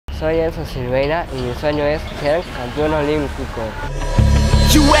soy Enzo Silveira y mi sueño es ser campeón olímpico.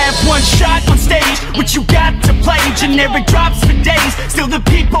 You have one shot on stage, which you got to play. Generic drops for days, still the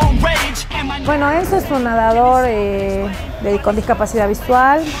people rage. Bueno, Enzo es un nadador con discapacidad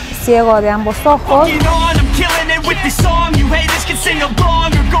visual, ciego de ambos ojos.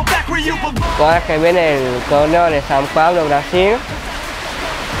 Ahora que viene el torneo de San Pablo, Brasil,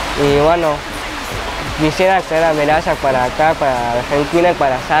 y bueno, quisiera traer la medalla para acá, para Argentina y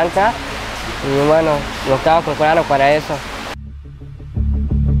para Salta, y bueno, lo estamos preparando para eso.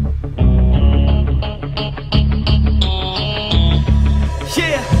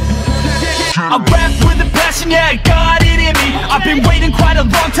 I rap with a passion, yeah, I got it in me. I've been waiting quite a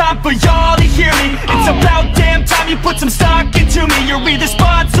long time for y'all to hear me. It's about damn time you put some stock into me. You're either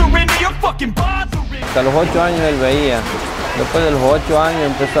sponsoring me or fucking bothering me. Hasta los 8 años él veía. Después de los 8 años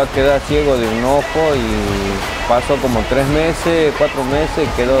empezó a quedar ciego de un ojo y pasó como 3 meses, 4 meses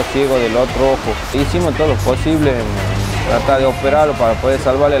y quedó ciego del otro ojo. Hicimos todo lo posible en tratar de operarlo para poder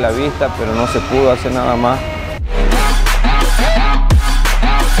salvarle la vista, pero no se pudo hacer nada más.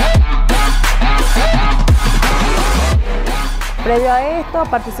 Previo a esto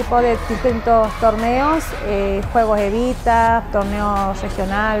participó de distintos torneos, Juegos Evita, torneos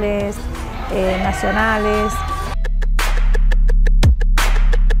regionales, nacionales.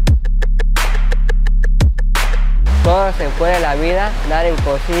 Todo se puede en la vida, nada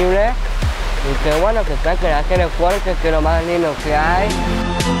imposible, y que bueno, que hay que hacer esfuerzo, que es lo más lindo que hay.